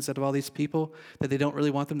out demons out of all these people that they don't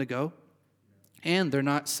really want them to go? And they're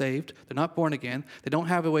not saved. They're not born again. They don't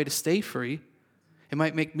have a way to stay free. It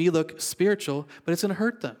might make me look spiritual, but it's going to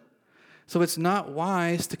hurt them. So it's not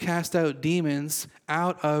wise to cast out demons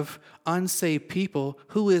out of unsaved people.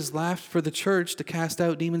 Who is left for the church to cast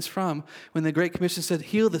out demons from when the Great Commission said,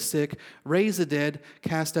 heal the sick, raise the dead,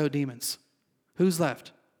 cast out demons? Who's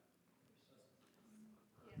left?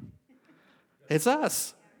 It's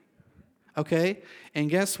us. Okay? And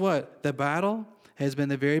guess what? The battle has been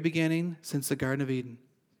the very beginning since the Garden of Eden.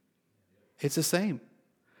 It's the same.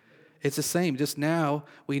 It's the same. Just now,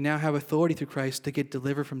 we now have authority through Christ to get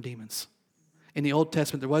delivered from demons. In the Old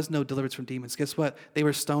Testament, there was no deliverance from demons. Guess what? They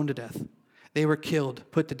were stoned to death. They were killed,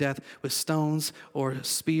 put to death with stones or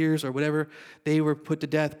spears or whatever. They were put to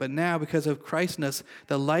death. But now, because of Christ in us,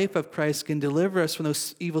 the life of Christ can deliver us from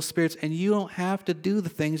those evil spirits, and you don't have to do the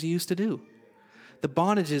things you used to do. The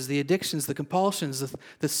bondages, the addictions, the compulsions,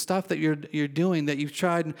 the stuff that you're doing that you've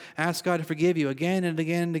tried and asked God to forgive you again and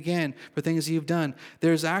again and again for things you've done.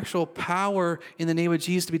 There's actual power in the name of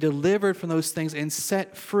Jesus to be delivered from those things and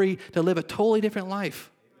set free to live a totally different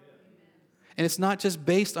life. And it's not just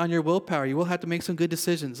based on your willpower. You will have to make some good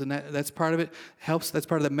decisions, and that's part of it. That's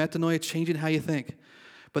part of the metanoia, changing how you think.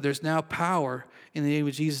 But there's now power in the name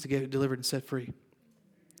of Jesus to get delivered and set free.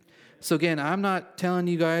 So again, I'm not telling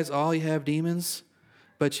you guys all you have demons,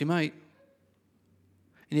 but you might.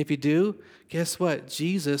 And if you do, guess what?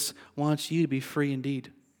 Jesus wants you to be free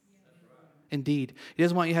indeed. Indeed. He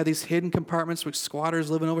doesn't want you to have these hidden compartments with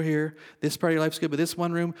squatters living over here. This part of your life's good, but this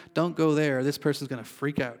one room, don't go there. This person's going to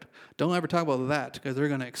freak out. Don't ever talk about that because they're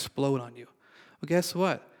going to explode on you. Well, guess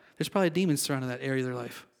what? There's probably demons surrounding that area of their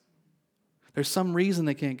life. There's some reason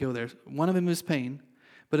they can't go there. One of them is pain,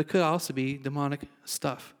 But it could also be demonic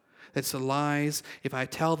stuff. That's the lies. If I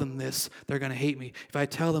tell them this, they're going to hate me. If I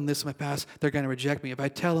tell them this in my past, they're going to reject me. If I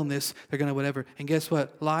tell them this, they're going to whatever. And guess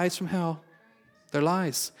what? Lies from hell. They're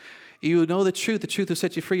lies. You know the truth. The truth will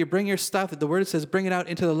set you free. You bring your stuff. The word says bring it out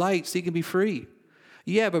into the light so you can be free.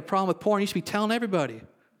 You have a problem with porn. You should be telling everybody.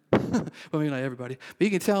 Well, maybe not everybody. But you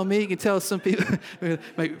can tell me. You can tell some people.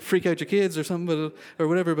 Might freak out your kids or something, or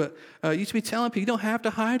whatever. But you should be telling people. You don't have to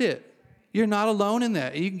hide it. You're not alone in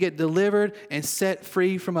that. You can get delivered and set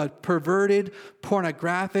free from a perverted,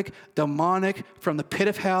 pornographic, demonic, from the pit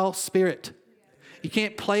of hell spirit. You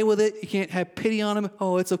can't play with it. You can't have pity on them.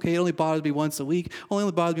 Oh, it's okay. It only bothers me once a week. Only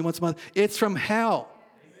bothers me once a month. It's from hell.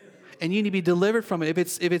 And you need to be delivered from it. If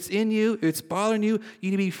it's in you, if it's bothering you,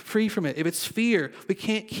 you need to be free from it. If it's fear, we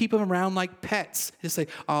can't keep them around like pets. Just say,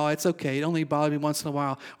 oh, it's okay. It only bothers me once in a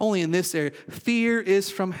while. Only in this area. Fear is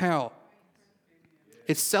from hell.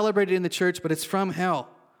 It's celebrated in the church, but it's from hell.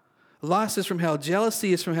 Lust is from hell.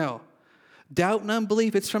 Jealousy is from hell. Doubt and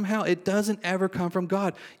unbelief, it's from hell. It doesn't ever come from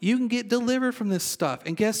God. You can get delivered from this stuff.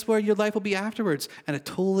 And guess where your life will be afterwards? In a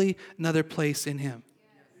totally another place in Him.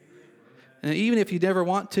 And even if you never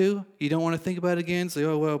want to, you don't want to think about it again, say,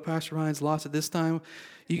 oh, well, Pastor Ryan's lost it this time.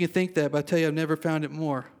 You can think that, but I tell you, I've never found it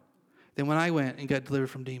more than when I went and got delivered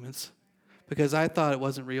from demons. Because I thought it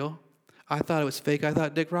wasn't real. I thought it was fake. I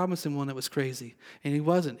thought Dick Robinson one that was crazy. And he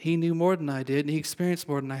wasn't. He knew more than I did, and he experienced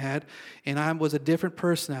more than I had. And I was a different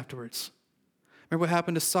person afterwards. Remember what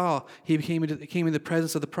happened to Saul? He came in the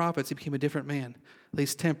presence of the prophets. He became a different man, at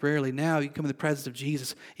least temporarily. Now you come in the presence of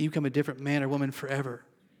Jesus. You become a different man or woman forever.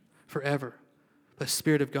 Forever. The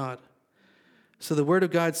Spirit of God. So the Word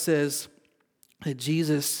of God says that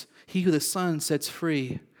Jesus, He who the Son sets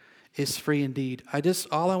free, is free indeed.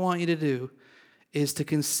 All I want you to do is to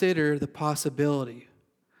consider the possibility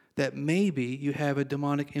that maybe you have a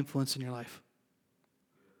demonic influence in your life.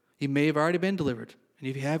 You may have already been delivered. And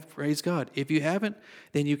if you have, praise God. If you haven't,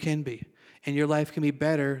 then you can be. And your life can be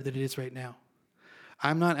better than it is right now.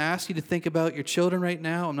 I'm not asking you to think about your children right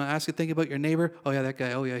now. I'm not asking you to think about your neighbor. Oh, yeah, that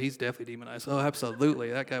guy. Oh, yeah, he's definitely demonized. Oh, absolutely.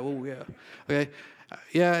 That guy. Oh, yeah. Okay.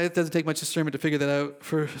 Yeah, it doesn't take much discernment to figure that out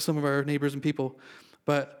for some of our neighbors and people.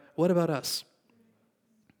 But what about us?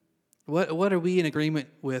 What are we in agreement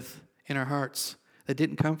with in our hearts that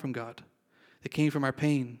didn't come from God? That came from our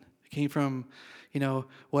pain. That came from,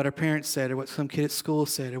 what our parents said or what some kid at school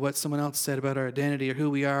said or what someone else said about our identity or who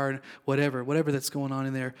we are and whatever that's going on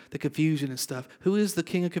in there, the confusion and stuff. Who is the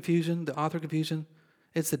king of confusion, the author of confusion?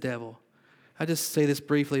 It's the devil. I just say this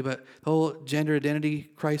briefly, but the whole gender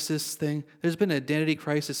identity crisis thing, there's been an identity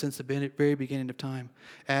crisis since the very beginning of time.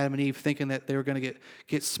 Adam and Eve thinking that they were going to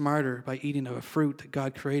get smarter by eating of a fruit that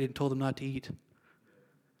God created and told them not to eat.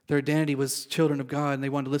 Their identity was children of God, and they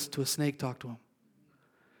wanted to listen to a snake talk to them.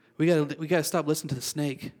 We got to stop listening to the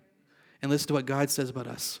snake and listen to what God says about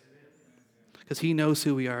us, because He knows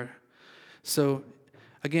who we are. So,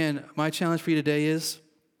 again, my challenge for you today is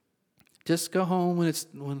just go home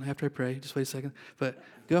after I pray. Just wait a second. But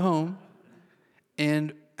go home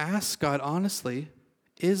and ask God honestly,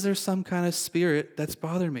 is there some kind of spirit that's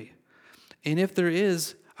bothering me? And if there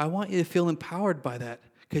is, I want you to feel empowered by that,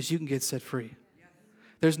 because you can get set free.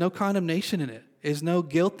 There's no condemnation in it. There's no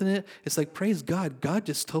guilt in it. It's like, praise God. God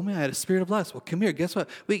just told me I had a spirit of lust. Well, come here. Guess what?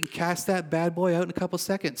 We can cast that bad boy out in a couple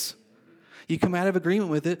seconds. You come out of agreement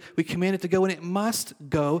with it. We command it to go, and it must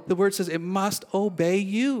go. The word says it must obey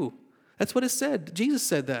you. That's what it said. Jesus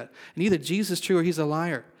said that. And either Jesus is true or He's a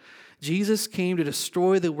liar. Jesus came to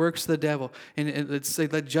destroy the works of the devil. And let's say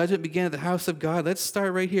let judgment begin at the house of God. Let's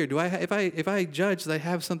start right here. If I judge that I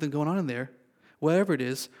have something going on in there, whatever it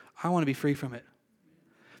is, I want to be free from it.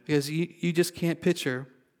 Because you just can't picture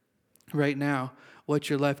right now what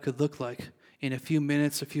your life could look like in a few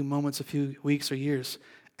minutes, a few moments, a few weeks or years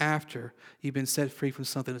after you've been set free from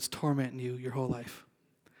something that's tormenting you your whole life.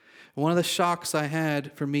 One of the shocks I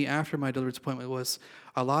had for me after my deliverance appointment was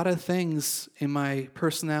a lot of things in my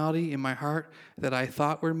personality, in my heart, that I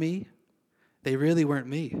thought were me, they really weren't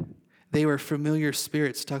me. They were familiar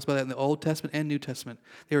spirits. It talks about that in the Old Testament and New Testament.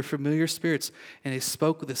 They were familiar spirits, and they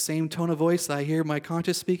spoke with the same tone of voice that I hear my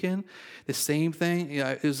conscious speak in. The same thing.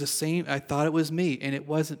 It was the same. I thought it was me, and it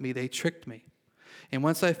wasn't me. They tricked me. And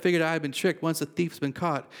once I figured I had been tricked, once the thief's been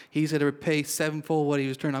caught, he's going to repay sevenfold what he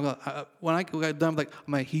was turned. When I got done,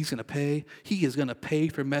 I'm like, he's going to pay. He is going to pay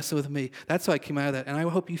for messing with me. That's how I came out of that. And I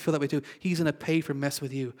hope you feel that way too. He's going to pay for messing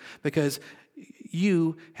with you, because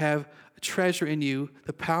you have treasure in you,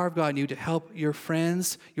 the power of God in you to help your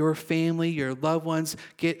friends, your family, your loved ones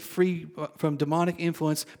get free from demonic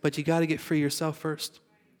influence, but you got to get free yourself first.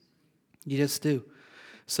 You just do.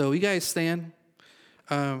 So you guys stand.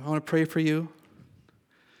 I want to pray for you.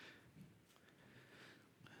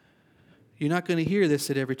 You're not going to hear this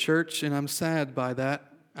at every church, and I'm sad by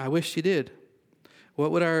that. I wish you did. What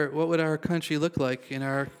would our country look like and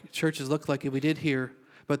our churches look like if we did hear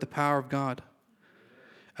about the power of God?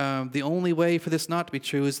 The only way for this not to be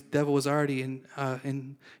true is the devil was already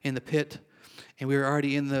in the pit, and we were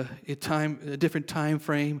already in a different time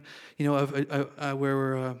frame, where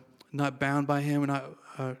we're not bound by him, we're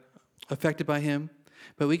not affected by him.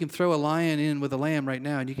 But we can throw a lion in with a lamb right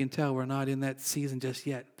now, and you can tell we're not in that season just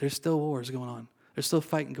yet. There's still wars going on. There's still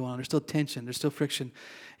fighting going on. There's still tension. There's still friction.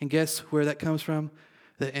 And guess where that comes from?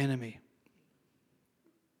 The enemy.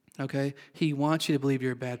 Okay? He wants you to believe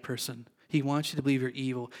you're a bad person. He wants you to believe you're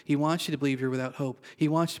evil. He wants you to believe you're without hope. He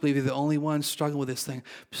wants you to believe you're the only one struggling with this thing.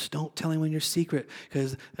 Just don't tell anyone your secret,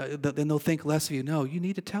 because then they'll think less of you. No, you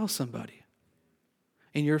need to tell somebody.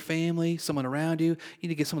 In your family, someone around you. You need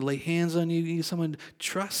to get someone to lay hands on you. You need someone to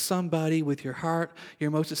trust somebody with your heart, your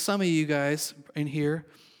emotions. Some of you guys in here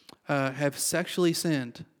have sexually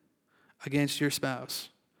sinned against your spouse.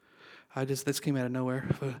 This came out of nowhere.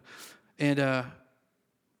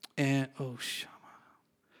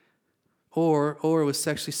 Or was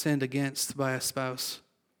sexually sinned against by a spouse.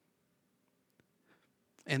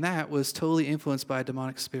 And that was totally influenced by a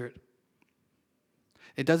demonic spirit.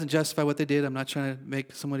 It doesn't justify what they did. I'm not trying to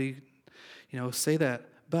make somebody, say that.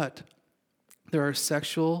 But there are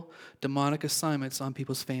sexual demonic assignments on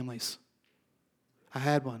people's families. I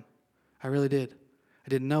had one. I really did. I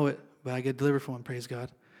didn't know it, but I get delivered from one, praise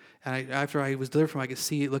God. And after I was delivered from it, I could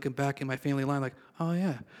see it looking back in my family line like, oh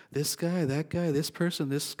yeah, this guy, that guy, this person,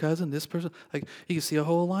 this cousin, this person. Like, you can see a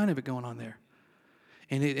whole line of it going on there.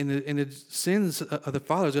 And the sins of the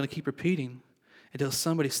father is going to keep repeating until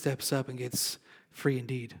somebody steps up and gets free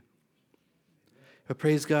indeed. But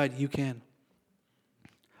praise God, you can.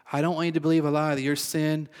 I don't want you to believe a lie that your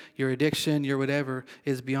sin, your addiction, your whatever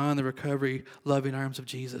is beyond the recovery, loving arms of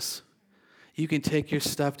Jesus. You can take your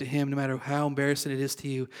stuff to him no matter how embarrassing it is to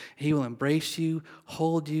you. He will embrace you,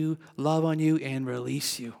 hold you, love on you, and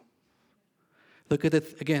release you. Look at, the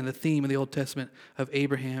theme in the Old Testament of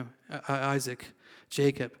Abraham, Isaac,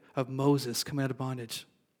 Jacob, of Moses coming out of bondage.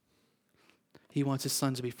 He wants his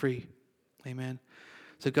sons to be free. Amen.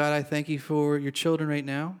 So God, I thank you for your children right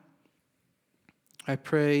now. I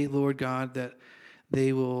pray, Lord God, that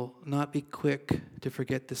they will not be quick to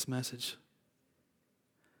forget this message.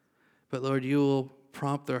 But Lord, you will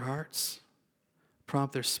prompt their hearts,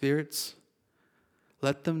 prompt their spirits.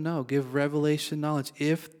 Let them know. Give revelation knowledge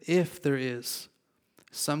if there is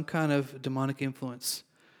some kind of demonic influence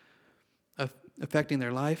affecting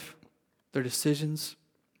their life, their decisions,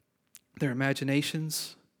 their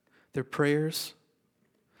imaginations, their prayers,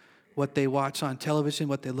 what they watch on television,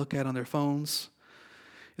 what they look at on their phones.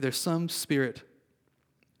 If there's some spirit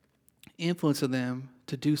influencing them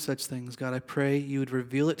to do such things, God, I pray you would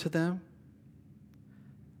reveal it to them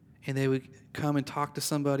and they would come and talk to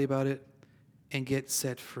somebody about it and get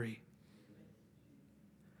set free.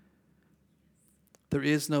 There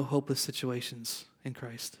is no hopeless situations in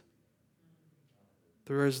Christ.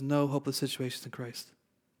 There is no hopeless situations in Christ.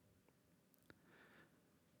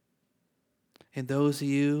 And those of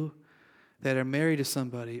you that are married to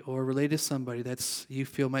somebody or related to somebody that's you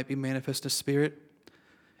feel might be manifest a spirit,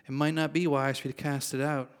 it might not be wise for you to cast it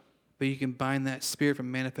out, but you can bind that spirit from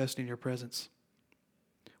manifesting in your presence.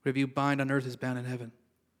 Whatever you bind on earth is bound in heaven.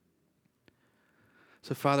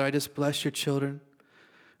 So, Father, I just bless your children.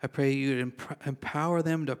 I pray you would empower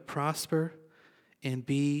them to prosper and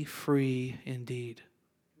be free indeed.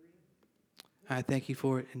 I thank you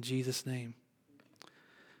for it in Jesus' name.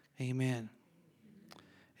 Amen.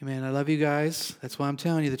 Amen. I love you guys. That's why I'm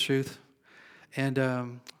telling you the truth. And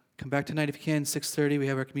come back tonight if you can, 6:30. We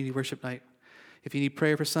have our community worship night. If you need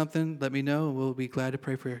prayer for something, let me know. We'll be glad to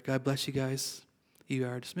pray for you. God bless you guys. You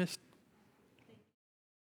are dismissed.